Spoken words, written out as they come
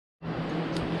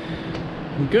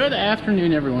Good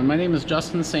afternoon, everyone. My name is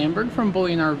Justin Sandberg from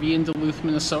Bullyan RV in Duluth,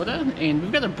 Minnesota, and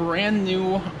we've got a brand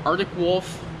new Arctic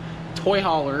Wolf toy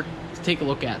hauler to take a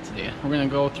look at today. We're going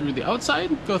to go through the outside,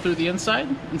 go through the inside,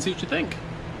 and see what you think.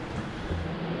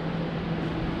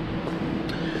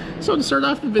 So to start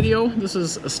off the video, this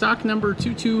is stock number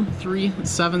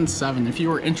 22377. If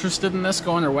you are interested in this,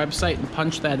 go on our website and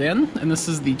punch that in. And this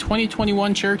is the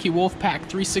 2021 Cherokee Wolf Pack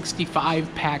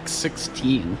 365 Pack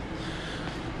 16.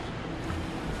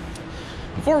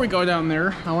 Before we go down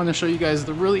there, I want to show you guys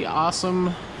the really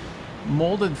awesome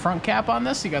molded front cap on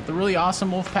this. You got the really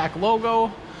awesome Wolfpack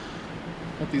logo.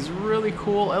 Got these really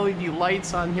cool LED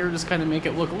lights on here, just kind of make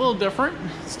it look a little different,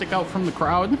 stick out from the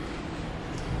crowd.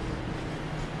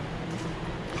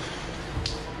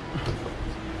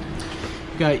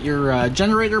 Got your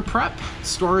generator prep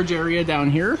storage area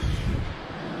down here.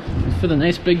 Fit a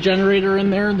nice big generator in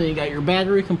there. Then you got your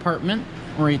battery compartment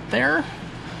right there.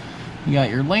 You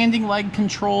got your landing leg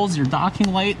controls, your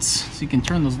docking lights, so you can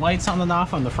turn those lights on and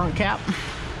off on the front cap.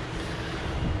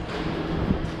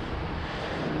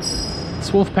 This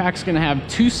Wolfpack's going to have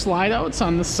two slide outs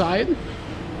on this side.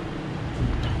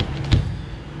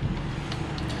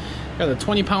 Got a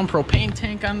 20-pound propane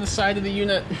tank on the side of the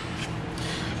unit.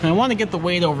 And I want to get the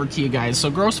weight over to you guys. So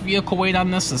gross vehicle weight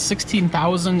on this is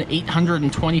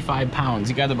 16,825 pounds.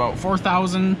 You got about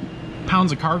 4,000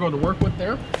 pounds of cargo to work with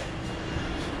there.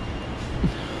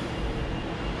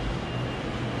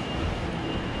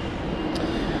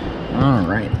 All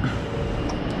right,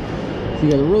 so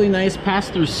you got a really nice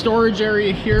pass-through storage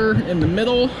area here in the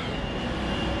middle.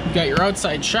 You got your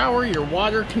outside shower, your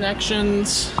water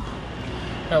connections,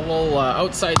 got a little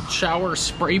outside shower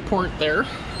spray port there.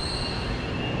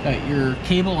 Got your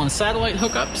cable and satellite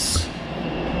hookups.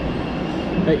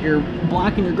 Got your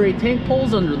black and your gray tank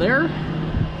poles under there.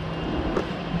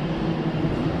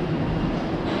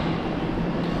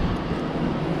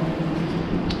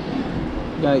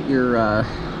 Got your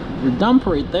dump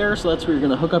right there, so that's where you're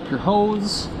going to hook up your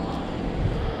hose.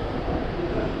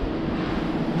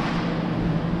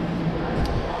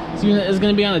 This unit is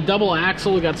going to be on a double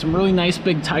axle. We got some really nice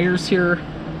big tires here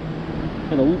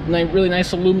and really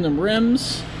nice aluminum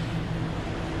rims.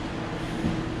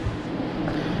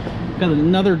 Got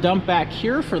another dump back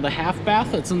here for the half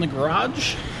bath that's in the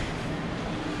garage.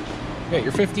 Got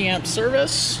your 50 amp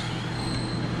service.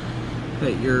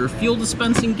 Got your fuel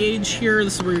dispensing gauge here.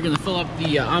 This is where you're going to fill up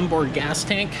the onboard gas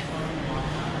tank.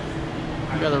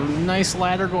 You got a nice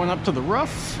ladder going up to the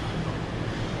roof.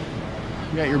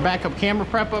 You got your backup camera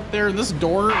prep up there. This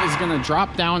door is going to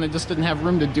drop down. I just didn't have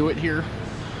room to do it here.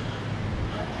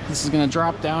 This is going to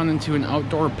drop down into an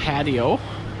outdoor patio.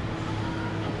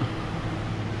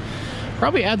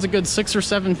 Probably adds a good 6 or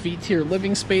 7 feet to your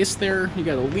living space there. You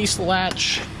got a lease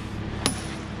latch.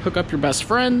 Hook up your best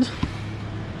friend.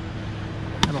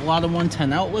 Got a lot of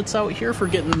 110 outlets out here for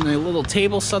getting a little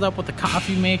table set up with a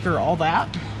coffee maker, all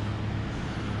that.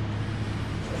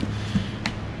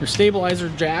 Your stabilizer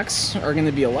jacks are going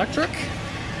to be electric,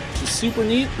 which is super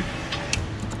neat.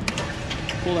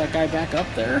 Pull that guy back up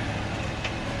there.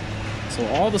 So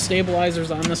all the stabilizers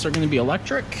on this are going to be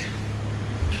electric.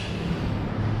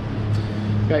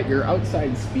 Got your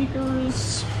outside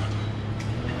speakers.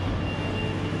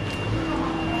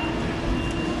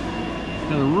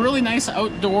 Got a really nice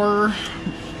outdoor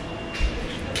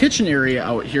kitchen area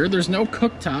out here. There's no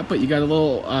cooktop, but you got a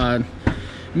little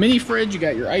mini fridge. You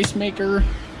got your ice maker.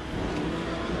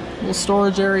 Little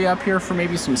storage area up here for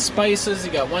maybe some spices.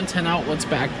 You got 110 outlets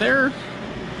back there.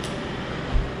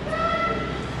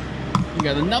 You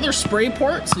got another spray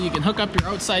port, so you can hook up your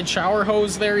outside shower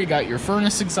hose there. You got your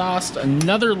furnace exhaust,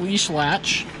 another leash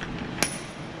latch.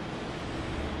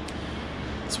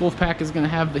 This Wolfpack is going to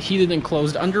have the heated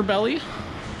enclosed underbelly.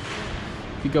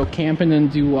 If you go camping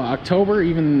into October,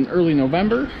 even early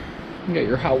November, you got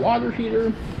your hot water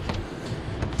heater.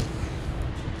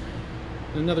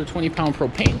 Another 20-pound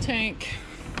propane tank.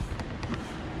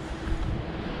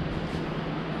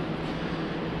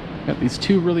 Got these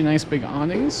two really nice big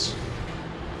awnings.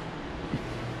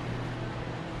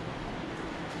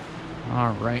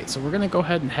 All right, so we're going to go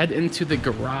ahead and head into the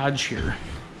garage here.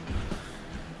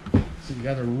 So you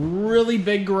got a really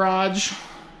big garage.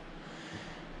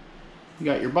 You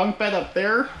got your bunk bed up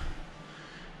there.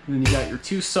 And then you got your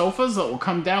two sofas that will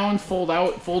come down, fold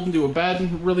out, fold into a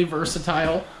bed. Really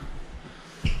versatile.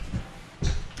 You're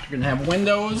going to have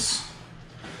windows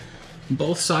on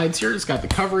both sides here. It's got the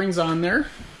coverings on there.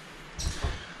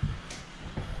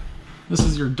 This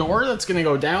is your door that's going to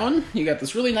go down. You got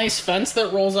this really nice fence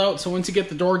that rolls out, so once you get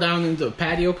the door down into the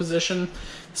patio position,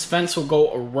 this fence will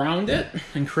go around it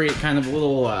and create kind of a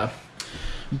little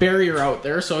barrier out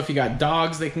there, so if you got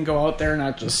dogs, they can go out there and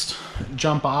not just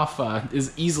jump off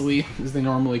as easily as they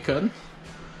normally could.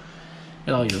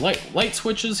 Got all your light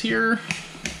switches here.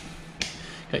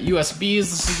 Got USBs.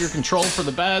 This is your control for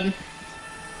the bed.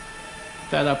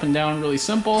 That up and down, really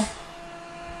simple.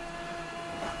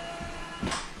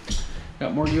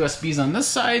 Got more USBs on this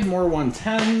side, more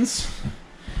 110s.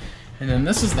 And then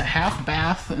this is the half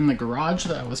bath in the garage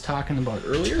that I was talking about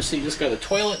earlier. So you just got a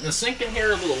toilet and a sink in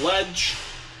here, a little ledge,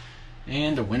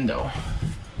 and a window.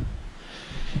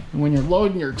 And when you're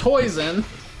loading your toys in,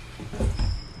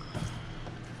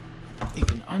 you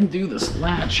can undo this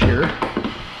latch here.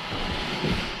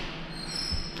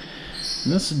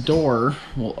 And this door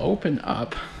will open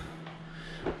up,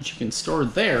 which you can store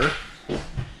there.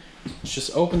 It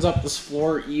just opens up this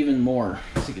floor even more.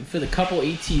 So you can fit a couple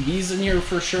ATVs in here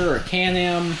for sure, a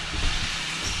Can-Am,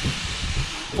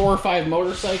 4 or 5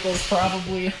 motorcycles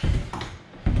probably.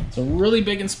 It's a really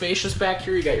big and spacious back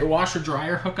here. You got your washer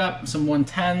dryer hookup, some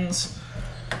 110s,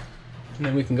 and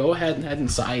then we can go ahead and head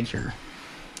inside here.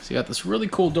 So you got this really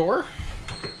cool door.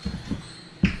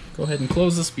 Go ahead and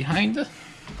close this behind it.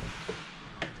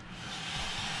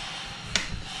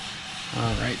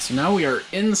 Alright, so now we are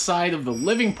inside of the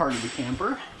living part of the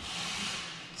camper.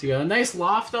 So you got a nice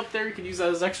loft up there. You could use that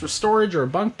as extra storage or a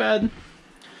bunk bed.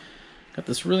 Got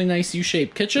this really nice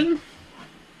U-shaped kitchen.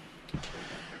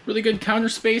 Really good counter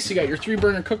space. You got your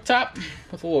 3-burner cooktop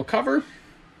with a little cover.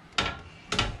 I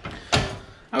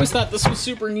always thought this was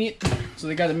super neat. So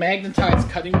they got a magnetized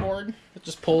cutting board that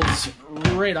just pulls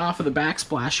right off of the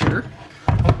backsplash here.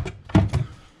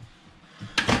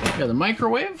 You got a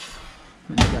microwave.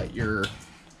 And you got your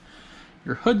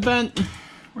hood vent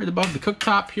right above the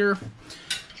cooktop here.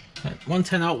 Got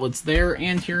 110 outlets there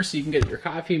and here, so you can get your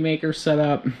coffee maker set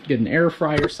up, get an air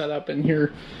fryer set up in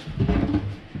here.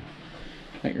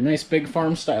 Got your nice big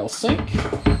farm style sink.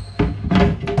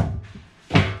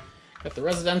 Got the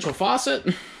residential faucet.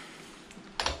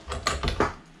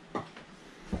 Got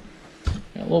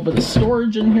a little bit of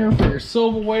storage in here for your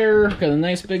silverware. Got a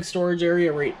nice big storage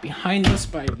area right behind us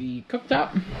by the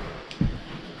cooktop.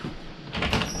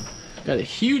 Got a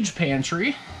huge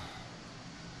pantry.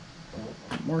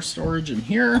 More storage in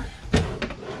here.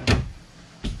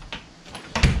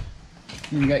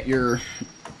 And you got your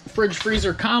fridge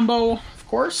freezer combo, of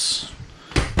course.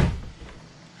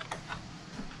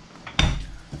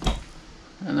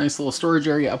 A nice little storage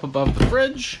area up above the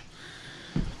fridge.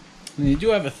 And you do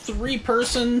have a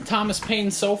 3-person Thomas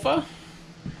Paine sofa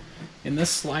in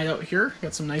this slide out here.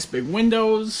 Got some nice big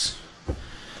windows.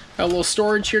 Got a little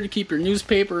storage here to keep your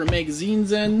newspaper and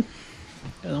magazines in.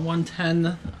 Got a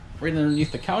 110 right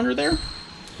underneath the counter there. And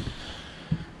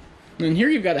then here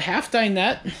you've got a half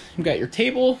dinette. You've got your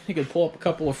table. You can pull up a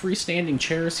couple of freestanding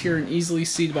chairs here and easily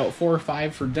seat about 4 or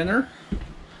 5 for dinner.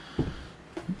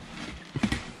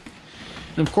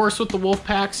 And of course with the wolf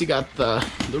packs, you got the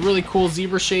really cool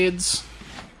zebra shades.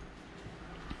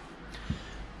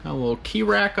 Got a little key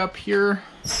rack up here.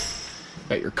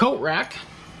 Got your coat rack.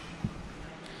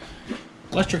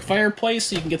 Electric fireplace,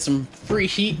 so you can get some free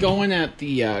heat going at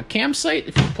the campsite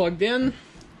if you're plugged in.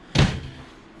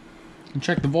 You can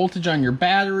check the voltage on your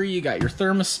battery. You got your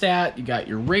thermostat, you got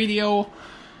your radio,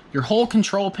 your whole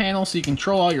control panel, so you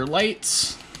control all your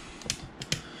lights.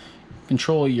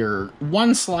 Control your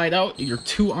 1 slide out, your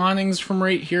 2 awnings from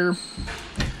right here.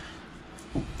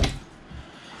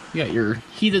 You got your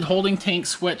heated holding tank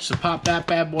switch, so pop that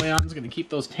bad boy on. It's going to keep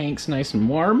those tanks nice and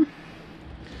warm.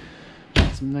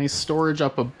 Some nice storage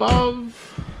up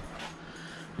above.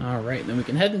 Alright, then we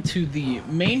can head into the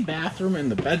main bathroom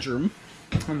and the bedroom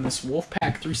on this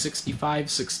Wolfpack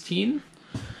 365-16.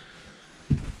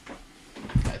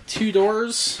 Got 2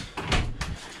 doors.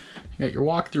 You got your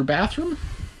walk-through bathroom.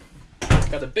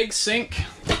 Got a big sink.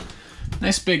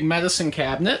 Nice big medicine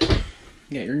cabinet.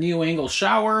 You got your neo-angle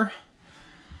shower.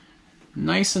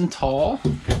 Nice and tall.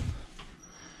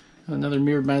 Another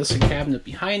mirrored medicine cabinet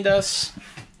behind us.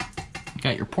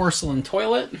 Got your porcelain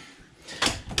toilet.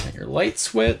 Got your light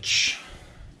switch.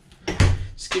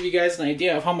 Just give you guys an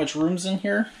idea of how much room's in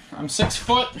here. I'm 6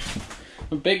 foot.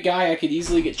 I'm a big guy. I could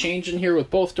easily get changed in here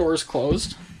with both doors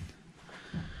closed.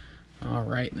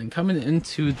 Alright, then coming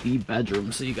into the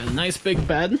bedroom. So you got a nice big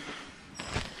bed.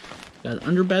 Got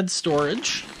underbed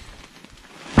storage.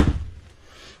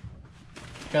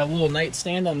 Got a little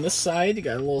nightstand on this side. You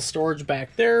got a little storage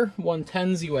back there.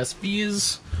 110s,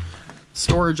 USBs.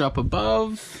 Storage up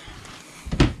above.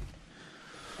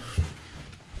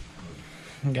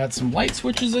 Got some light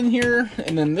switches in here.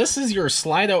 And then this is your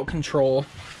slide out control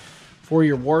for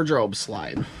your wardrobe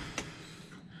slide.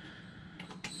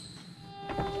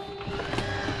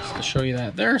 Just to show you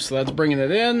that there. So that's bringing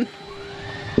it in.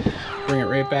 Bring it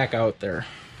right back out there.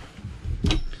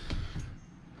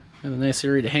 And a nice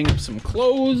area to hang up some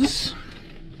clothes.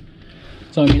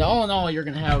 So I mean, all in all, you're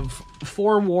gonna have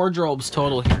 4 wardrobes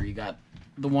total here. You got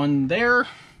the one there.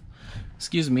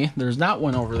 Excuse me, there's not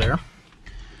one over there.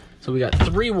 So we got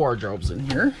 3 wardrobes in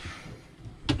here.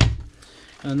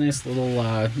 A nice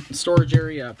little storage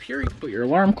area up here. You can put your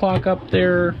alarm clock up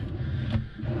there.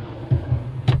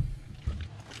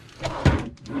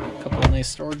 A couple of nice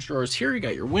storage drawers here. You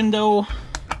got your window.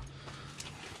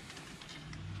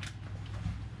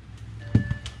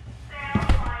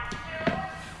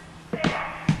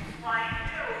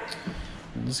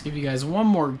 I'll just give you guys one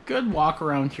more good walk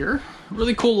around here.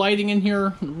 Really cool lighting in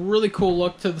here. Really cool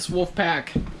look to this Wolfpack.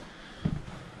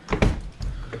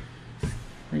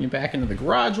 Bring it back into the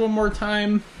garage one more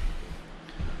time.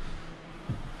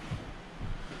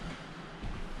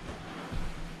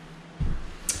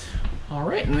 All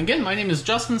right, and again, my name is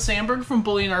Justin Sandberg from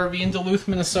Bullyan RV in Duluth,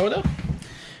 Minnesota.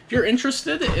 If you're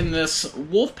interested in this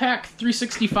Wolfpack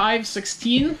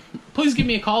 365-16, please give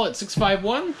me a call at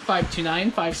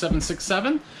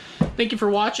 651-529-5767. Thank you for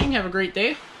watching. Have a great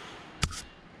day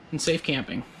and safe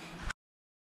camping.